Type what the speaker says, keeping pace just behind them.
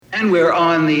And we're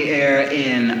on the air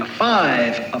in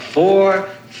 5, 4,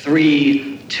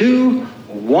 3, 2,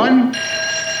 1.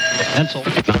 Pencil.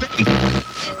 And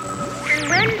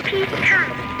when peace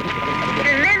comes,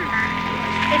 remember,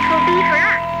 it will be for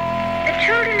us, the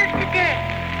children of today,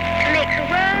 to make the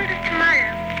world of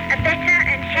tomorrow a better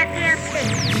and happier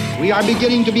place. We are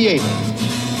beginning to be able,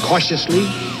 cautiously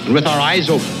and with our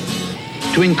eyes open,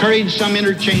 to encourage some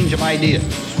interchange of ideas.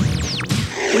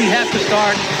 We have to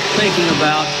start thinking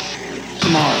about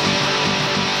tomorrow.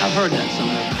 I've heard that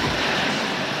somewhere.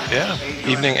 Yeah,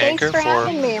 evening Thanks anchor for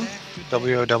having me.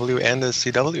 WOW and the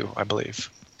CW, I believe.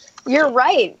 You're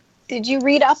right. Did you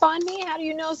read up on me? How do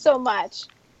you know so much?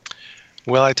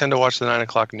 Well, I tend to watch the 9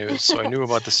 o'clock news, so I knew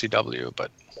about the CW, but...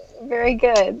 Very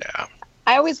good. Yeah.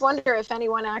 I always wonder if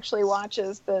anyone actually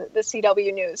watches the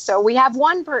CW news. So we have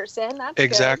one person. That's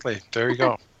exactly. Good. There you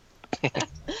go.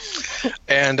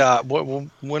 And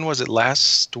when was it?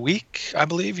 Last week, I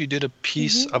believe, you did a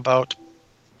piece about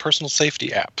personal safety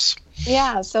apps.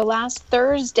 Yeah, so last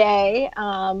Thursday,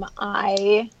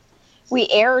 we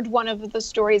aired one of the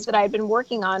stories that I'd been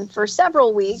working on for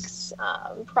several weeks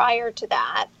prior to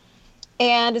that.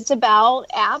 And it's about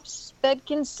apps that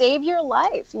can save your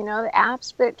life, you know,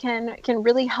 apps that can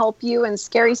really help you in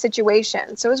scary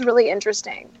situations. So it was really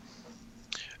interesting.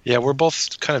 Yeah, we're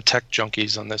both kind of tech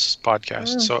junkies on this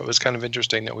podcast, so it was kind of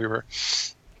interesting that we were,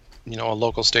 you know, a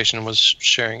local station was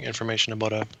sharing information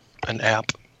about an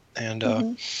app and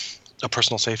a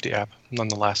personal safety app,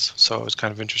 nonetheless. So it was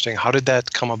kind of interesting. How did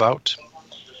that come about?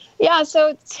 Yeah,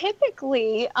 so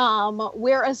typically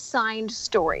we're assigned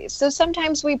stories. So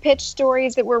sometimes we pitch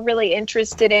stories that we're really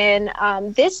interested in.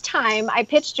 This time I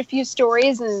pitched a few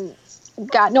stories and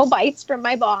got no bites from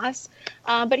my boss,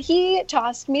 but he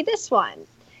tossed me this one.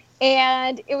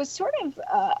 And it was sort of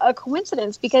a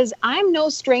coincidence because I'm no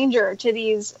stranger to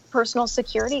these personal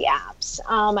security apps.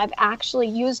 I've actually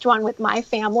used one with my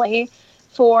family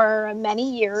for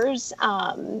many years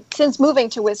since moving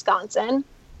to Wisconsin,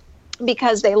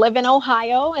 because they live in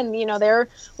Ohio and, you know, they're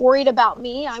worried about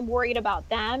me. I'm worried about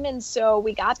them. And so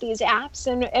we got these apps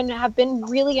and have been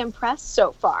really impressed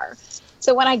so far.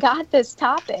 So when I got this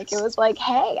topic, it was like,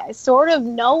 hey, I sort of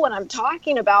know what I'm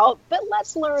talking about, but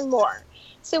let's learn more.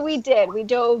 So we did. We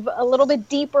dove a little bit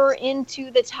deeper into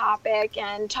the topic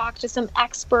and talked to some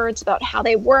experts about how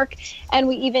they work. And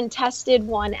we even tested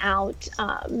one out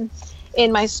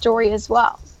in my story as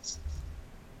well.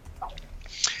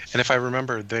 And if I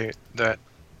remember, the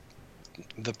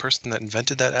person that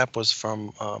invented that app was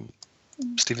from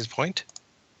Stevens Point?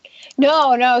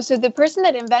 No. So the person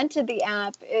that invented the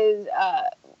app is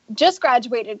just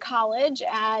graduated college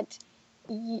at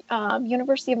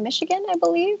University of Michigan, I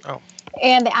believe. Oh.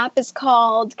 And the app is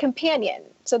called Companion.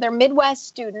 So they're Midwest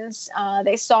students.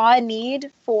 They saw a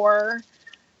need for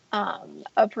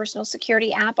a personal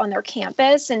security app on their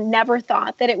campus and never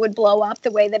thought that it would blow up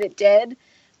the way that it did.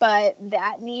 But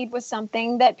that need was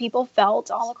something that people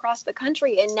felt all across the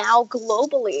country. And now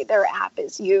globally, their app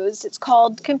is used. It's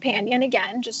called Companion,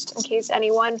 again, just in case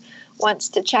anyone wants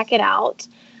to check it out.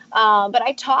 But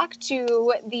I talked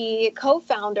to the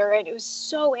co-founder, and it was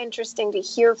so interesting to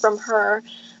hear from her.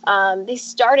 They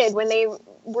started when they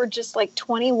were just like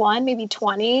 21, maybe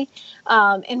 20,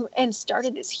 and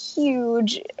started this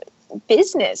huge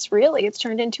business, really. It's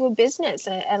turned into a business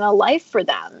and a life for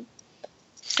them.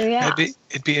 So, yeah.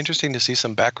 It'd be interesting to see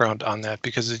some background on that,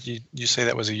 because you say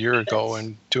that was a year ago,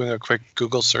 and doing a quick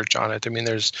Google search on it, I mean,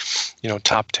 there's, you know,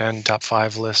 top 10, top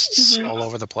 5 lists all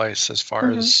over the place as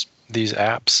far as these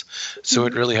apps. So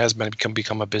it really has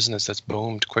become a business that's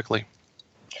boomed quickly.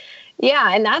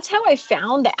 Yeah, and that's how I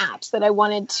found the apps that I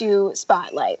wanted to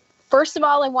spotlight. First of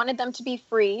all, I wanted them to be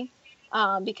free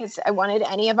because I wanted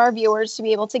any of our viewers to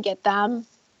be able to get them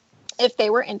if they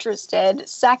were interested.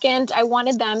 Second, I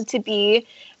wanted them to be,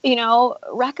 you know,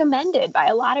 recommended by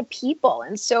a lot of people.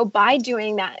 And so by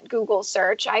doing that Google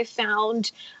search, I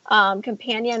found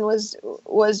Companion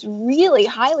was really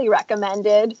highly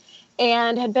recommended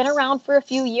and had been around for a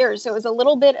few years. So it was a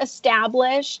little bit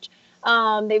established.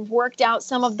 They've worked out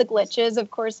some of the glitches.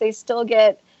 Of course, they still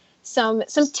get some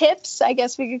tips, I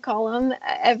guess we could call them,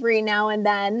 every now and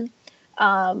then.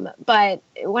 But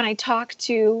when I talked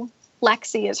to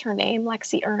Lexi, is her name,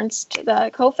 Lexi Ernst,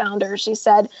 the co-founder, she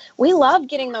said, we love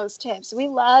getting those tips. We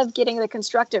love getting the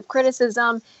constructive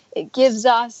criticism. It gives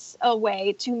us a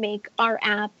way to make our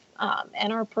app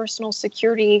and our personal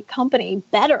security company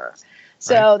better.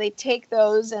 So they take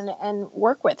those and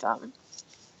work with them.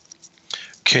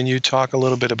 Can you talk a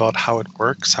little bit about how it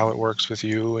works with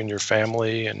you and your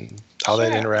family, and how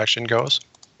that interaction goes?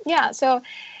 Yeah, so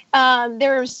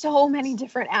There are so many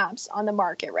different apps on the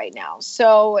market right now.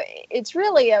 So it's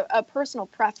really a personal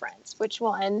preference, which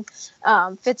one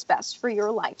fits best for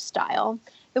your lifestyle.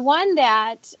 The one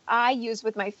that I use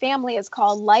with my family is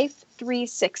called Life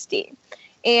 360.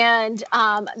 And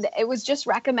it was just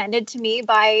recommended to me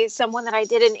by someone that I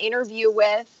did an interview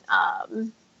with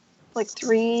like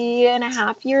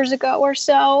 3.5 years ago or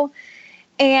so.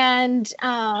 And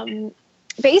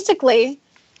basically,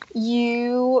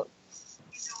 you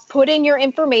put in your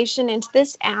information into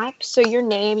this app. So your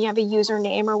name, you have a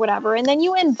username or whatever, and then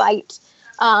you invite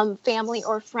family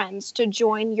or friends to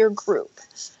join your group.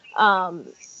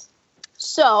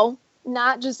 So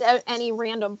not just any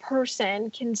random person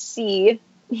can see,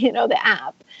 the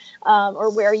app or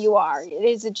where you are. It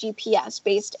is a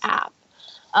GPS-based app.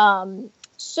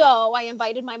 So I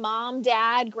invited my mom,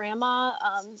 dad, grandma,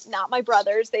 not my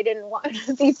brothers. They didn't want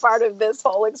to be part of this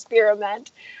whole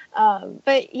experiment.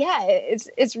 But yeah,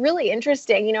 it's really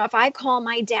interesting. If I call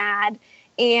my dad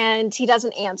and he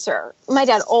doesn't answer, my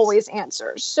dad always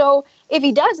answers. So if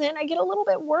he doesn't, I get a little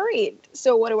bit worried.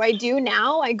 So what do I do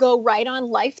now? I go right on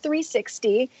Life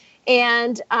 360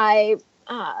 and I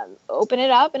open it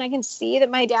up and I can see that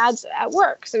my dad's at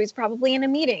work. So he's probably in a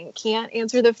meeting, can't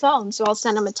answer the phone. So I'll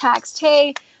send him a text.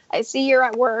 Hey, I see you're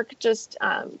at work. Just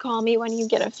call me when you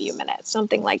get a few minutes,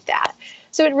 something like that.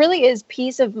 So it really is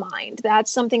peace of mind.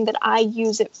 That's something that I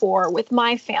use it for with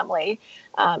my family.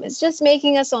 It's just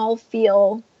making us all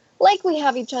feel like we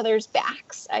have each other's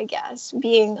backs, I guess,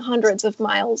 being hundreds of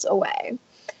miles away.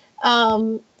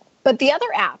 But the other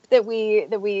app that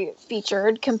we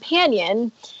featured,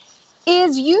 Companion,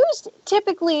 is used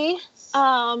typically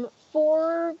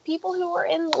for people who are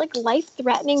in like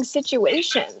life-threatening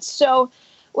situations. So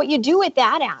what you do with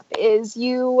that app is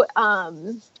you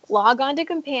log on to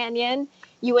Companion,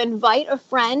 you invite a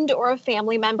friend or a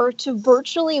family member to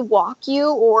virtually walk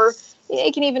you, or they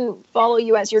can even follow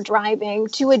you as you're driving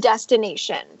to a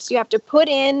destination. So you have to put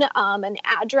in an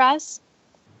address,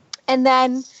 and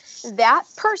then that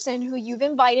person who you've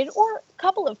invited, or a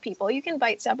couple of people, you can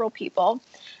invite several people,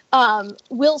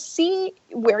 will see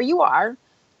where you are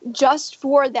just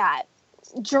for that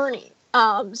journey.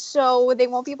 So they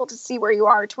won't be able to see where you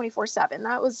are 24/7.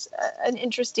 That was an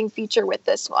interesting feature with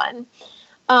this one.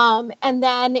 And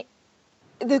then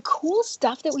the cool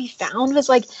stuff that we found was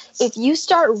like, if you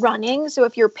start running, so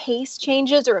if your pace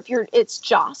changes or if it's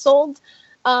jostled,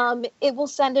 it will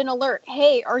send an alert.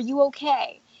 Hey, are you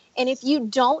okay? And if you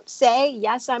don't say,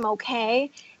 yes, I'm okay,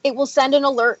 it will send an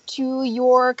alert to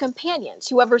your companions,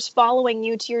 whoever's following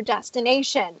you to your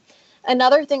destination.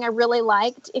 Another thing I really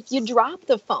liked, if you drop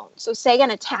the phone, so say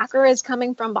an attacker is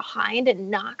coming from behind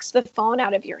and knocks the phone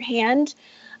out of your hand,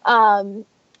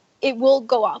 it will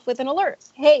go off with an alert.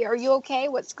 Hey, are you okay?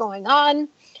 What's going on?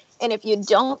 And if you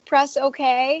don't press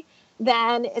okay,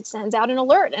 then it sends out an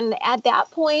alert. And at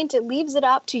that point, it leaves it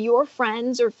up to your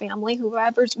friends or family,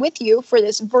 whoever's with you for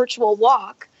this virtual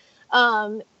walk,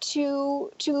 to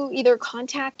either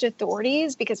contact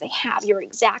authorities because they have your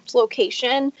exact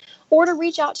location, or to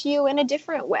reach out to you in a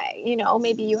different way.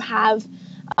 Maybe you have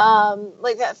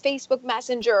like a Facebook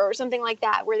Messenger or something like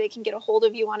that where they can get a hold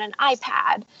of you on an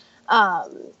iPad.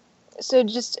 So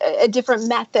just a different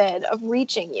method of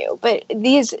reaching you. But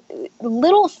these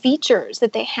little features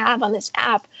that they have on this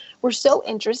app were so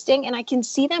interesting, and I can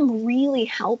see them really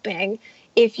helping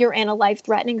if you're in a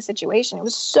life-threatening situation. It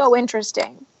was so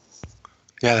interesting.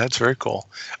 Yeah, that's very cool.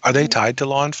 Are they tied to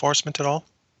law enforcement at all?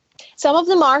 Some of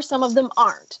them are, some of them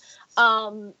aren't.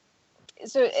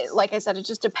 Like I said, it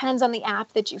just depends on the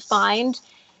app that you find.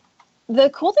 The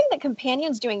cool thing that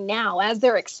Companion's doing now, as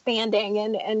they're expanding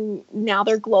and now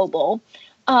they're global,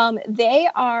 they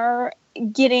are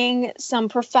getting some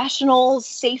professional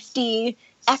safety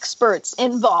experts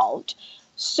involved.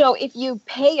 So if you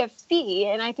pay a fee,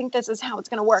 and I think this is how it's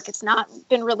going to work, it's not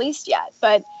been released yet,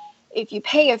 but if you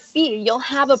pay a fee, you'll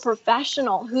have a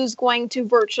professional who's going to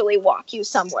virtually walk you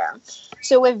somewhere.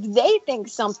 So if they think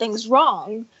something's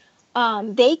wrong,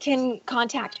 they can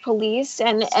contact police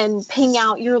and ping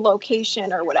out your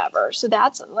location or whatever. So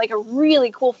that's like a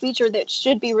really cool feature that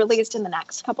should be released in the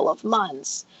next couple of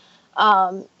months.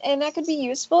 And that could be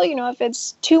useful, if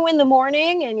it's 2 a.m.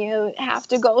 and you have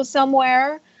to go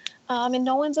somewhere and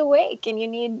no one's awake and you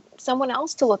need someone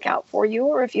else to look out for you.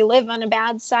 Or if you live on a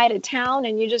bad side of town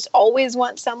and you just always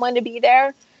want someone to be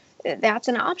there, that's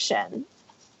an option.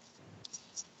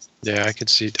 Yeah,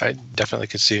 I definitely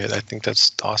could see it. I think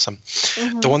that's awesome.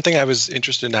 Mm-hmm. The one thing I was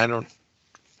interested in, I don't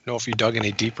know if you dug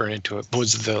any deeper into it,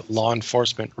 was the law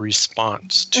enforcement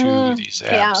response to these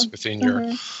apps within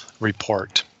your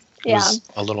report. It was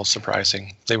a little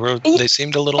surprising. They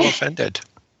seemed a little offended.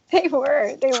 They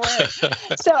were.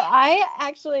 So I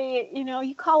actually,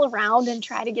 you call around and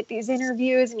try to get these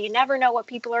interviews, and you never know what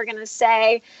people are going to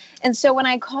say. And so when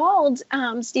I called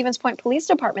Stevens Point Police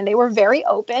Department, they were very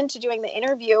open to doing the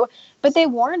interview, but they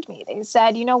warned me. They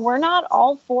said, we're not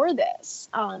all for this.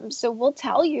 So we'll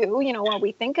tell you, what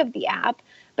we think of the app,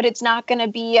 but it's not going to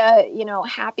be a,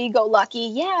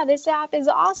 happy-go-lucky, yeah, this app is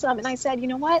awesome. And I said, you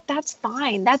know what? That's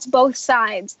fine. That's both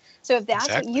sides. So if that's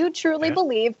what you truly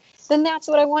believe, then that's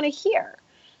what I want to hear.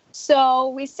 So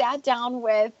we sat down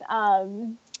with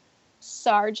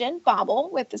Sergeant Bobble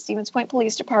with the Stevens Point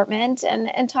Police Department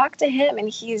and talked to him. And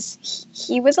he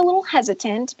was a little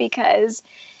hesitant because,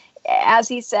 as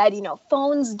he said,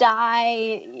 phones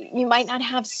die. You might not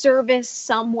have service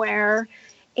somewhere.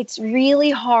 It's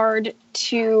really hard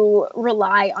to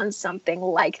rely on something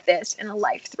like this in a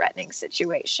life-threatening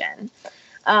situation.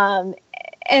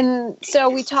 And so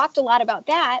we talked a lot about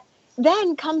that.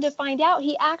 Then come to find out,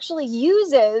 he actually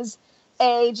uses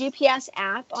a GPS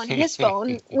app on his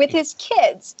phone with his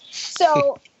kids.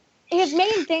 So his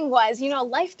main thing was,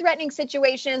 life-threatening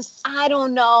situations, I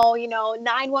don't know,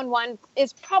 911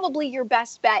 is probably your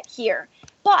best bet here.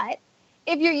 But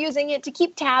if you're using it to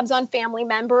keep tabs on family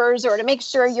members or to make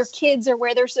sure your kids are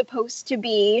where they're supposed to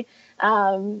be,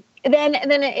 then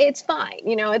it's fine.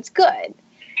 It's good.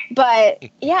 But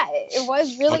yeah, it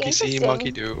was really monkey interesting. see,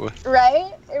 monkey do.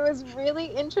 Right? It was really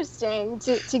interesting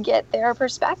to get their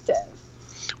perspective.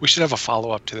 We should have a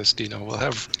follow-up to this, Dino.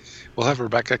 We'll have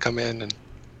Rebecca come in, and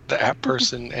the app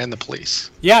person and the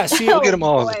police. Yeah, see, we'll get them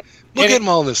all. Boy. We'll get them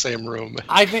all in the same room.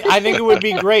 I think it would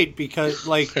be great because,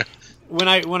 like, when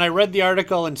I read the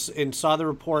article and saw the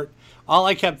report, all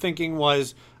I kept thinking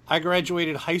was, I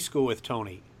graduated high school with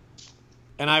Tony,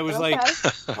 and I was like,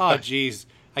 oh, geez.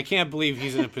 I can't believe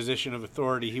he's in a position of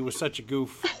authority. He was such a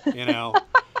goof,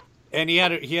 and he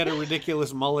had a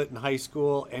ridiculous mullet in high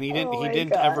school, and he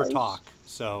didn't ever talk.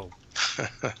 So,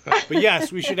 but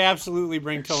yes, we should absolutely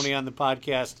bring Tony on the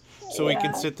podcast so he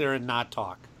can sit there and not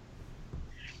talk.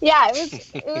 Yeah,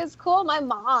 it was cool. My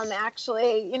mom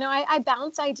actually, I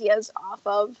bounce ideas off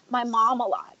of my mom a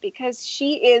lot because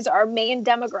she is our main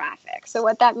demographic. So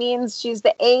what that means, she's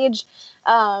the age,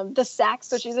 the sex,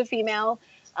 so she's a female.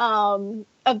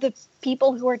 Of the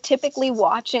people who are typically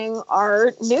watching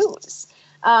our news.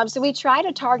 So we try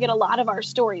to target a lot of our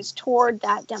stories toward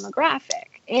that demographic.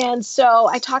 And so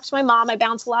I talked to my mom. I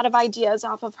bounced a lot of ideas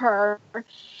off of her.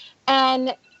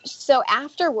 And so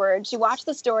afterwards, she watched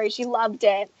the story. She loved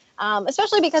it,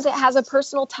 especially because it has a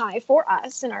personal tie for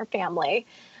us and our family.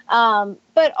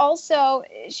 But also,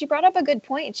 she brought up a good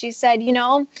point. She said,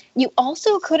 you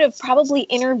also could have probably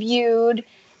interviewed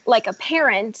like a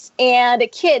parent and a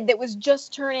kid that was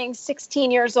just turning 16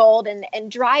 years old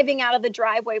and driving out of the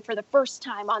driveway for the first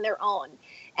time on their own,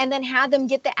 and then had them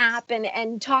get the app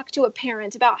and talk to a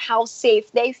parent about how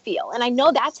safe they feel. And I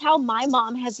know that's how my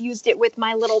mom has used it with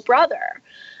my little brother.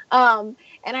 And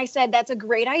I said, that's a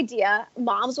great idea.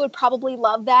 Moms would probably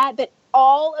love that, but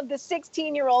all of the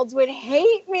 16-year-olds would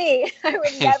hate me. I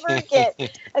would never get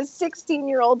a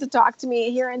 16-year-old to talk to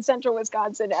me here in central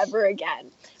Wisconsin ever again.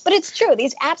 But it's true.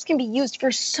 These apps can be used for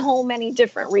so many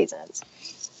different reasons.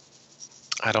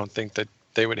 I don't think that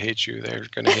they would hate you. They're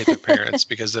going to hate their parents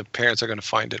because the parents are going to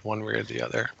find it one way or the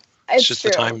other. It's just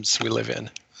true. The times we live in.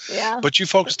 Yeah. But you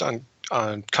focused on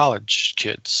college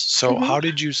kids. So how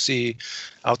did you see,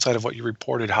 outside of what you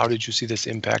reported, how did you see this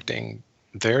impacting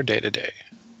their day-to-day?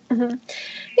 Mm-hmm.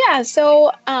 Yeah,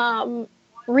 so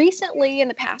recently in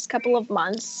the past couple of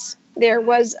months, there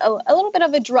was a little bit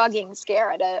of a drugging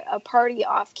scare at a party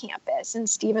off campus in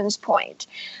Stevens Point.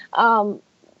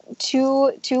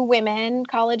 Two women,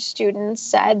 college students,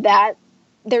 said that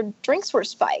their drinks were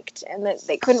spiked and that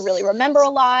they couldn't really remember a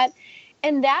lot.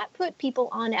 And that put people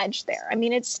on edge there. I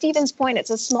mean, it's Stevens Point.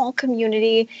 It's a small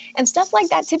community. And stuff like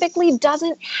that typically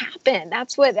doesn't happen.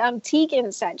 That's what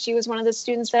Tegan said. She was one of the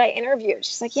students that I interviewed.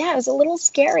 She's like, yeah, it was a little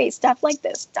scary. Stuff like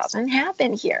this doesn't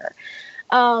happen here.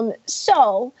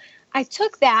 So I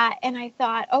took that and I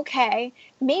thought, okay,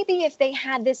 maybe if they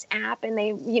had this app and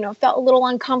they, felt a little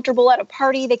uncomfortable at a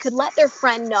party, they could let their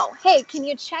friend know, hey, can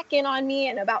you check in on me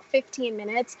in about 15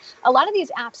 minutes? A lot of these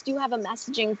apps do have a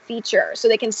messaging feature so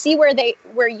they can see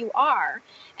where you are,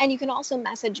 and you can also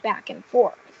message back and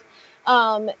forth.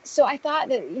 So I thought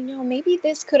that, maybe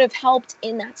this could have helped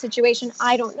in that situation.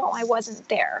 I don't know. I wasn't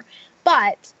there,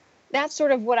 but that's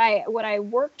sort of what I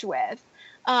worked with.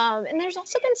 And there's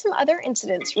also been some other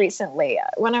incidents recently.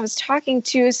 When I was talking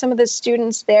to some of the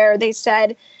students there, they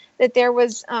said that there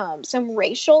was some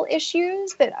racial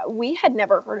issues that we had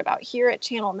never heard about here at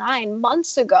Channel 9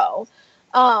 months ago.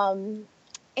 And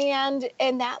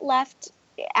that left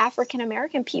African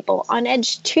American people on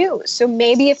edge too. So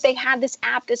maybe if they had this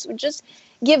app, this would just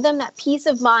give them that peace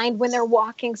of mind when they're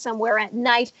walking somewhere at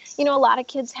night. A lot of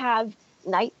kids have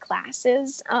night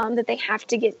classes that they have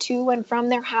to get to and from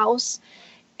their house.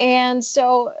 And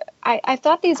so I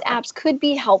thought these apps could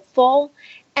be helpful,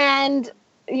 and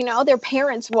their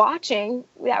parents watching,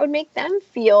 that would make them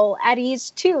feel at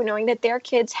ease too, knowing that their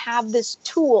kids have this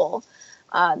tool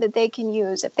that they can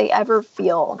use if they ever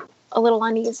feel a little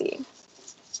uneasy.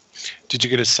 Did you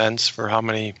get a sense for how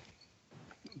many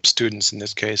students in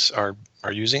this case are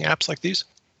using apps like these?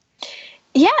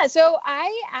 Yeah, so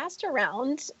I asked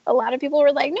around. A lot of people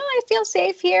were like, no, I feel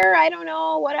safe here. I don't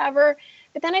know, whatever.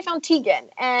 But then I found Tegan,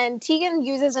 and Tegan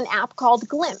uses an app called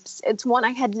Glimpse. It's one I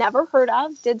had never heard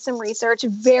of, did some research,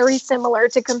 very similar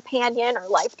to Companion or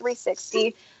Life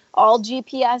 360, all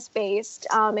GPS based,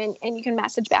 and you can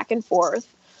message back and forth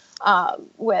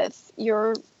with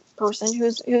your person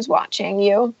who's watching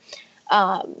you.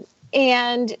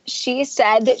 And she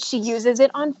said that she uses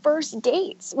it on first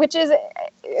dates, which is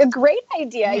a great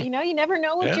idea. You never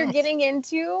know what you're getting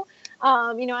into.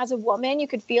 As a woman, you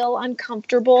could feel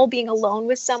uncomfortable being alone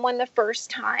with someone the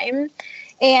first time.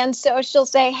 And so she'll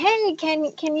say, hey,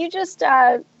 can you just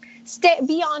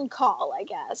be on call, I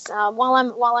guess, while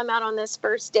I'm out on this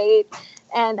first date.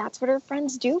 And that's what her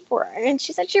friends do for her. And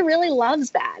she said she really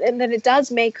loves that, and that it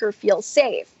does make her feel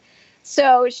safe.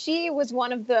 So she was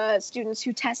one of the students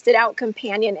who tested out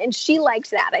Companion, and she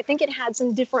liked that. I think it had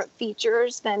some different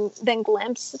features than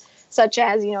Glimpse, such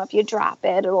as, if you drop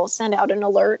it, it'll send out an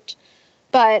alert.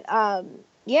 But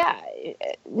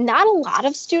not a lot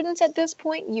of students at this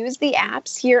point use the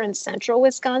apps here in central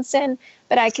Wisconsin,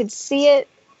 but I could see it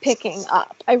picking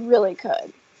up. I really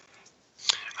could.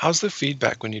 How's the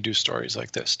feedback when you do stories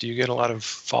like this? Do you get a lot of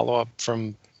follow-up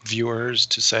from viewers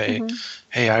to say,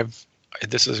 hey,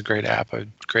 this is a great app, a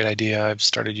great idea. I've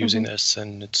started using this,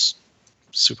 and it's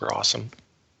super awesome.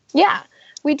 Yeah,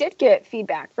 we did get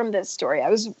feedback from this story. I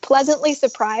was pleasantly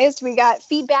surprised. We got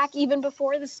feedback even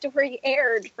before the story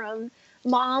aired from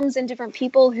moms and different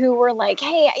people who were like,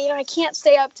 hey, I can't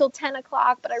stay up till 10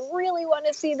 o'clock, but I really want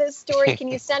to see this story. Can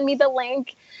you send me the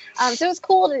link? So it was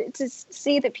cool to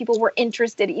see that people were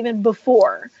interested even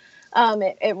before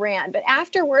it ran. But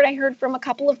afterward, I heard from a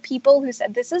couple of people who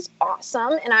said, this is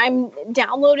awesome, and I'm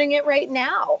downloading it right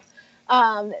now.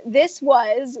 This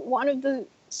was one of the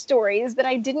stories that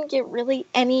I didn't get really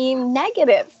any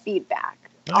negative feedback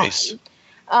Nice.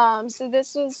 on. So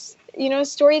this was, a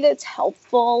story that's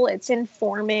helpful, it's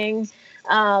informing.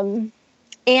 And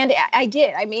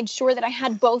I made sure that I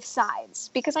had both sides,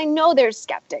 because I know there's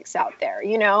skeptics out there,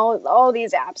 all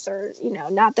these apps are,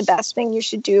 not the best thing you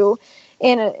should do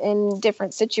in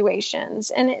different situations.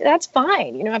 And that's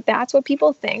fine. If that's what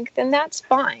people think, then that's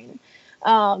fine.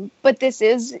 But this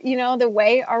is, the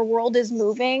way our world is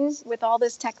moving with all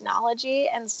this technology.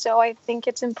 And so I think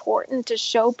it's important to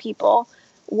show people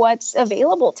what's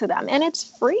available to them, and it's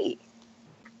free.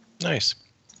 Nice.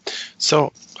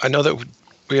 So I know that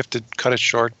we have to cut it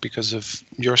short because of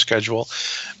your schedule,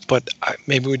 but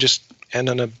maybe we just end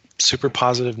on a super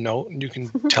positive note, and you can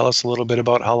tell us a little bit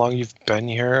about how long you've been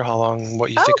here, what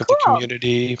you think of the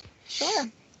community. Sure.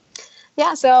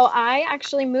 Yeah, so I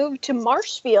actually moved to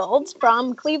Marshfield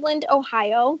from Cleveland,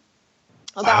 Ohio.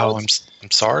 Wow,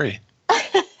 I'm sorry.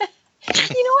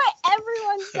 You know what?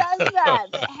 Everyone says that.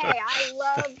 But hey, I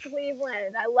love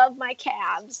Cleveland. I love my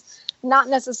Cavs. Not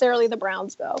necessarily the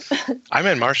Browns, though. I'm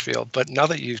in Marshfield, but now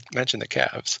that you've mentioned the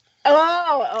Cavs,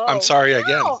 oh, I'm sorry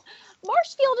again.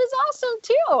 Marshfield is awesome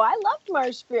too. I loved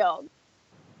Marshfield.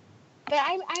 But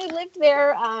I lived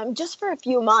there just for a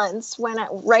few months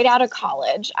right out of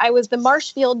college. I was the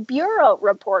Marshfield bureau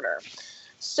reporter.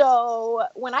 So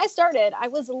when I started, I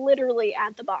was literally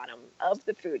at the bottom of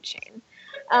the food chain.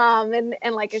 And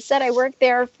like I said, I worked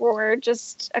there for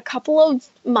just a couple of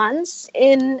months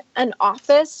in an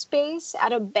office space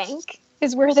at a bank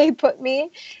is where they put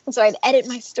me. And so I'd edit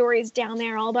my stories down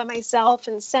there all by myself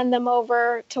and send them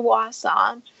over to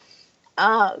Wausau.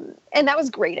 And that was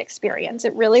a great experience.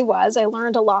 It really was. I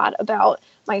learned a lot about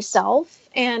myself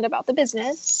and about the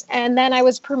business. And then I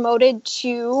was promoted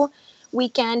to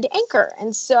weekend anchor.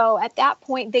 And so at that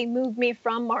point, they moved me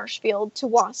from Marshfield to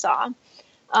Wausau.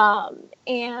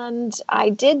 And I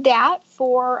did that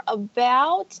for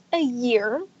about a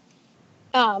year.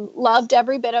 Loved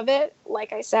every bit of it.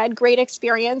 Like I said, great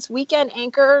experience. Weekend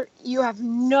anchor, you have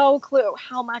no clue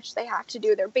how much they have to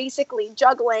do. They're basically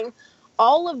juggling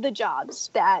all of the jobs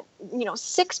that,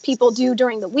 6 people do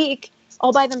during the week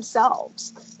all by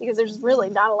themselves, because there's really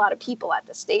not a lot of people at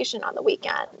the station on the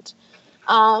weekend.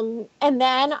 And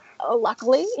then,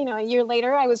 luckily, a year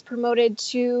later, I was promoted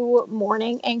to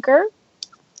morning anchor.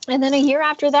 And then a year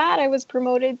after that, I was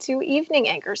promoted to evening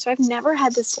anchor. So I've never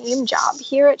had the same job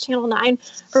here at Channel 9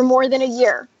 for more than a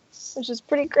year, which is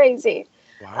pretty crazy.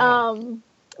 Wow.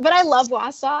 But I love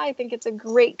Wausau. I think it's a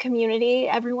great community.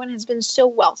 Everyone has been so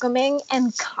welcoming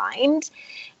and kind.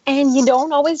 And you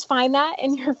don't always find that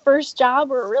in your first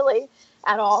job or really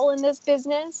at all in this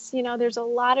business. There's a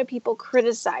lot of people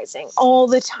criticizing all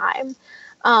the time.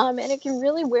 And it can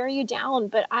really wear you down.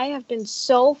 But I have been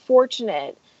so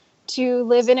fortunate to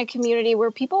live in a community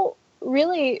where people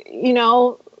really,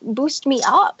 boost me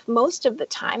up most of the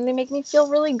time. They make me feel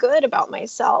really good about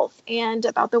myself and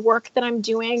about the work that I'm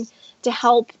doing to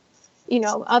help,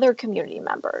 other community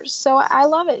members. So I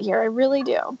love it here. I really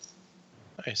do.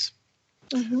 Nice.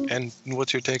 Mm-hmm. And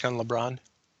what's your take on LeBron?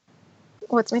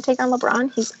 What's my take on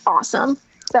LeBron? He's awesome.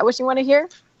 Is that what you want to hear?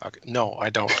 Okay. No,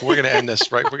 I don't. We're going to end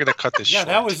this, right? We're going to cut this short.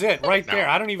 Yeah, that was it right there.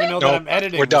 I don't even know that I'm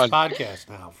editing we're done. this podcast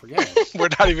now. Forget it. We're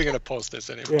not even going to post this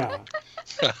anymore.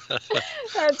 Yeah.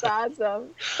 That's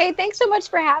awesome. Hey, thanks so much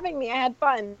for having me. I had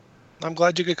fun. I'm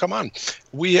glad you could come on.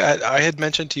 I had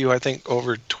mentioned to you, I think,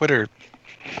 over Twitter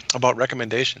about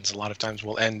recommendations. A lot of times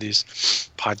we'll end these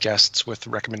podcasts with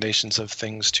recommendations of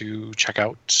things to check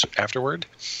out afterward.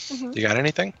 Mm-hmm. You got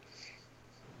anything?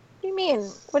 What do you mean?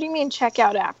 What do you mean check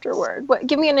out afterward? What?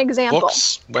 Give me an example.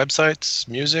 Books, websites,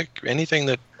 music, anything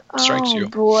that strikes you. Oh,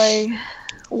 boy.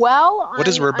 Well, what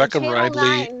does Rebecca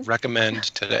Ridley recommend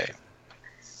today?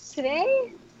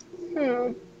 Today?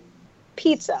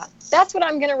 Pizza. That's what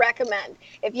I'm going to recommend.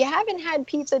 If you haven't had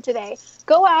pizza today,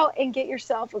 go out and get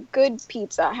yourself a good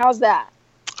pizza. How's that?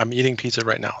 I'm eating pizza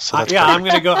right now. So that's I'm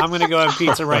going to go. I'm going to go have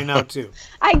pizza right now too.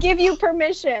 I give you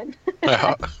permission.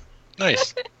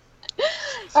 Nice.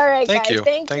 All right, Thank guys. you.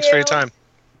 Thanks for your time.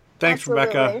 Thanks,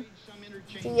 Absolutely. Rebecca.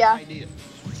 See ya.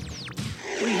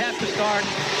 We have to start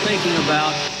thinking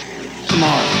about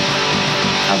tomorrow.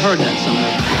 I've heard that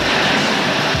somewhere.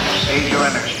 Save your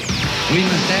energy. We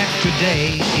must act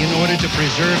today in order to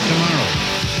preserve tomorrow.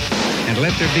 And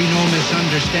let there be no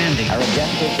misunderstanding. Our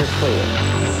objectives are clear.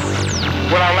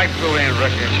 Well, I'd like to go in and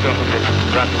Russia and show them this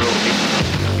rock and roll people.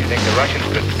 You think the Russians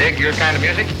could dig your kind of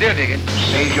music? They'll dig it.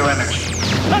 Save your energy.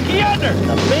 Look yonder!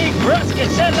 The big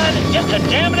brusket satellite is just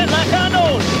a-jamming it like I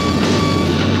know it.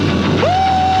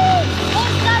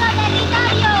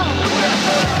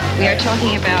 We are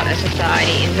talking about a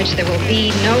society in which there will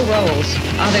be no roles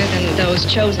other than those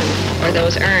chosen or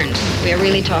those earned. We are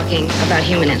really talking about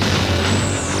humanism.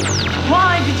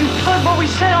 Why did you put what we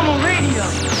said on the radio?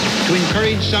 To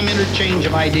encourage some interchange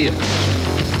of ideas,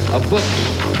 of books,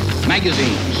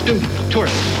 magazines, students,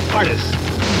 tourists, artists,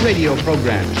 radio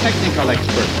programs, technical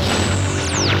experts.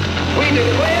 We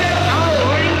declare our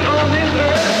right on this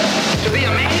earth to be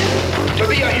a man, to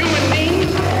be a human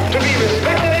being, to be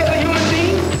respected as a human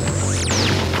being.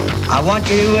 I want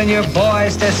you and your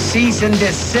boys to cease and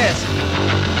desist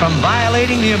from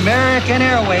violating the American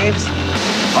airwaves,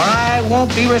 or I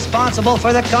won't be responsible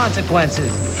for the consequences.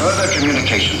 Further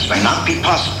communications may not be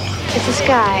possible. It's this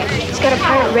guy. He's got a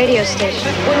pirate radio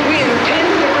station. When we intend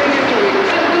to bring into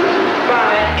existence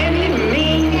by any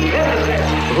means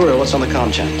necessary. Uhura, what's on the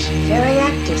comm channels? Very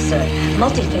active, sir.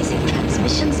 Multi-phasing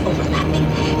transmissions overlapping.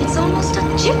 It's almost a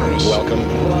gibberish.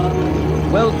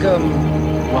 Welcome.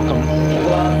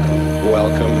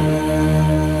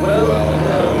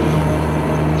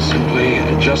 Simply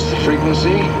adjust the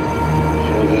frequency,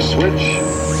 throw the switch.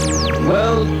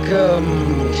 Welcome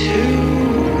to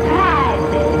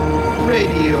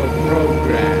Radio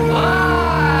program.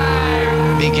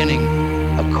 beginning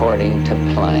according to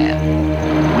plan.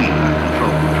 We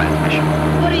control the transmission.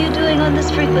 What are you doing on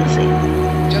this frequency?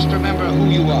 Just remember who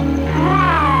you are.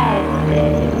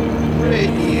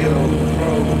 Radio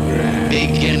program.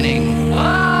 Beginning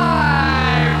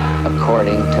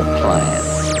according to plan.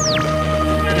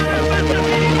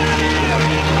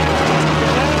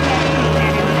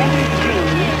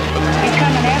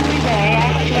 Become an everyday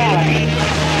actuality.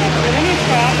 Within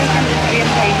itself is industry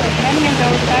embraces many of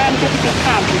those scientific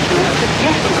accomplishments that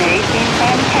yesterday seemed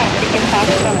fantastic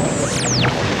impossibilities.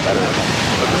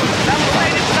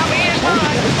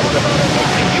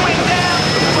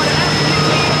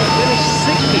 There's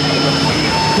 6 people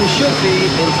who should be,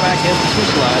 in fact,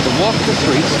 institutionalized and walk the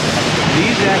streets, be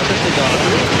easy access to God.